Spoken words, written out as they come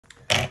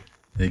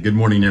Hey, good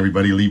morning,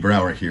 everybody. Lee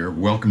Brower here.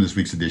 Welcome to this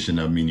week's edition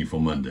of Meaningful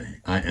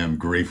Monday. I am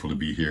grateful to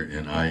be here,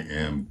 and I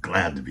am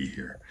glad to be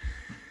here.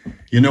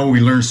 You know,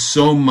 we learn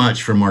so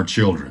much from our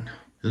children.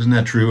 Isn't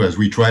that true? As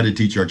we try to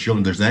teach our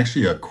children, there's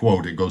actually a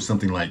quote. It goes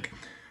something like,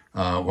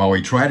 while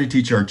we try to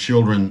teach our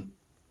children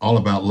all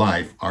about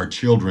life, our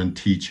children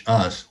teach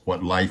us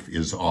what life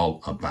is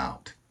all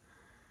about.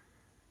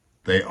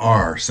 They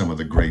are some of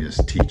the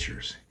greatest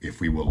teachers if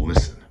we will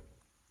listen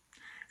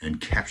and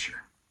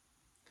capture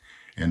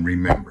and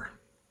remember.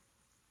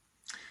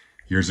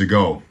 Years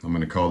ago, I'm going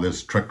to call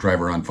this Truck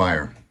Driver on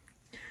Fire.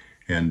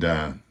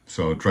 And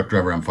so Truck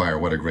Driver on Fire,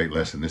 what a great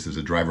lesson. This is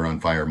a driver on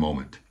fire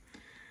moment.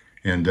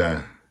 And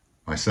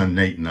my son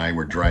Nate and I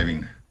were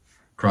driving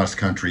cross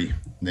country.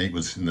 Nate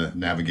was in the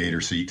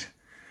navigator seat,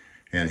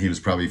 and he was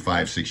probably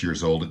 5, 6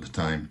 years old at the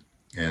time,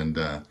 and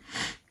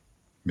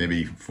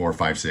maybe 4,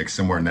 5, 6,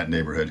 somewhere in that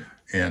neighborhood.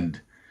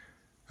 And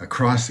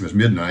across, it was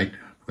midnight.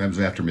 That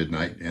was after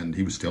midnight, and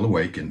he was still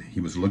awake, and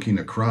he was looking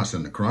across,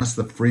 and across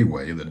the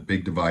freeway, the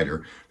big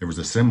divider, there was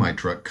a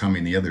semi-truck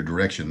coming the other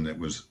direction that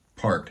was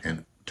parked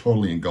and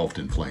totally engulfed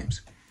in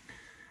flames.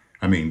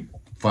 I mean,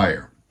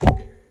 fire.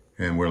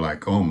 And we're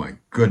like, oh my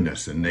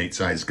goodness. And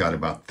Nate's eyes got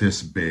about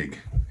this big,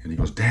 and he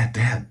goes,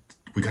 Dad,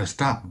 we got to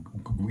stop.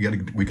 We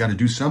got to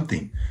do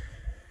something.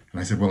 And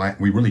I said, well,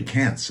 we really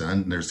can't,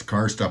 son. There's a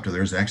car stopped there.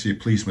 There's actually a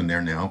policeman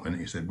there now. And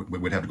he said,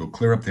 we'd have to go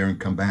clear up there and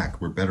come back.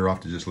 We're better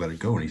off to just let it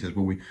go. And he says,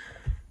 well,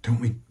 don't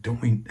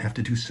we have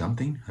to do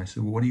something? I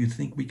said, well, what do you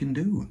think we can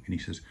do? And he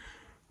says,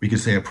 we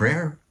could say a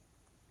prayer.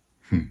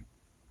 You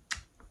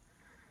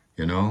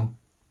know,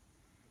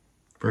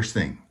 first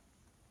thing,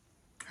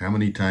 how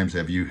many times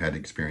have you had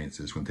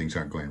experiences when things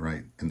aren't going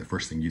right, and the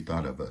first thing you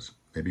thought of was,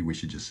 maybe we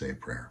should just say a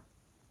prayer.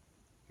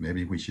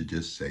 Maybe we should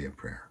just say a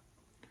prayer.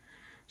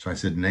 So I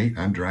said, Nate,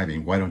 I'm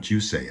driving. Why don't you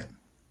say it?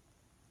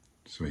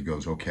 So he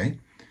goes, okay.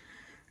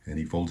 And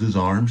he folds his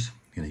arms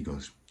and he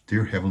goes,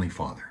 Dear Heavenly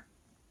Father,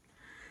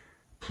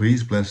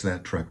 please bless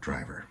that truck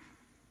driver,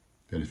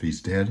 that if he's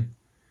dead,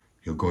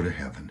 he'll go to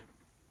heaven.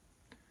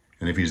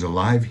 And if he's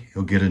alive,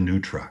 he'll get a new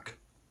truck.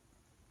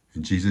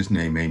 In Jesus'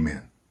 name,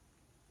 amen.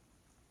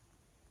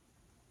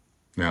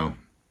 Now,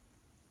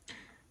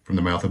 from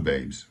the mouth of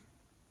babes,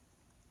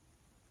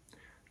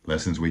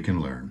 lessons we can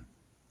learn.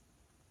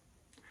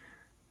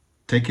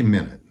 Take a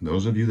minute,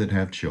 those of you that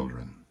have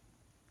children,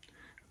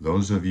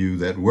 those of you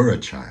that were a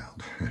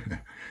child,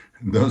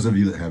 those of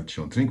you that have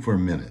children, think for a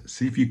minute.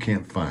 See if you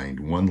can't find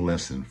one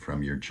lesson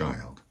from your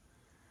child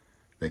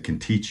that can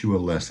teach you a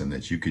lesson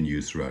that you can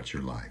use throughout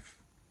your life.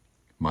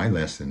 My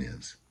lesson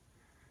is,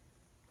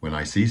 when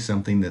I see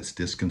something that's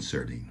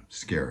disconcerting,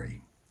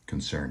 scary,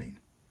 concerning,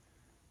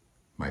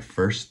 my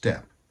first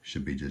step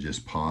should be to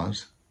just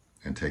pause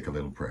and take a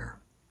little prayer.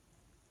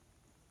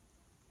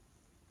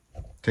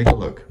 Take a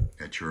look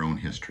at your own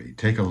history.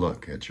 Take a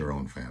look at your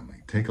own family.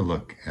 Take a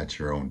look at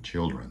your own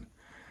children.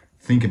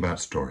 Think about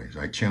stories.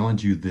 I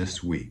challenge you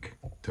this week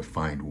to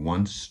find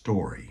one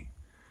story,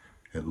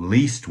 at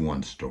least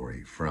one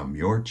story from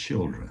your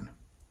children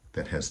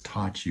that has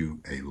taught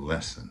you a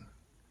lesson,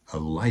 a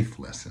life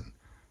lesson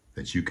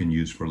that you can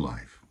use for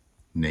life.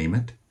 Name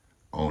it,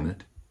 own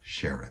it,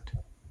 share it.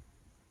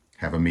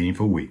 Have a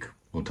meaningful week.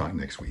 We'll talk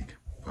next week.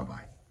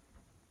 Bye-bye.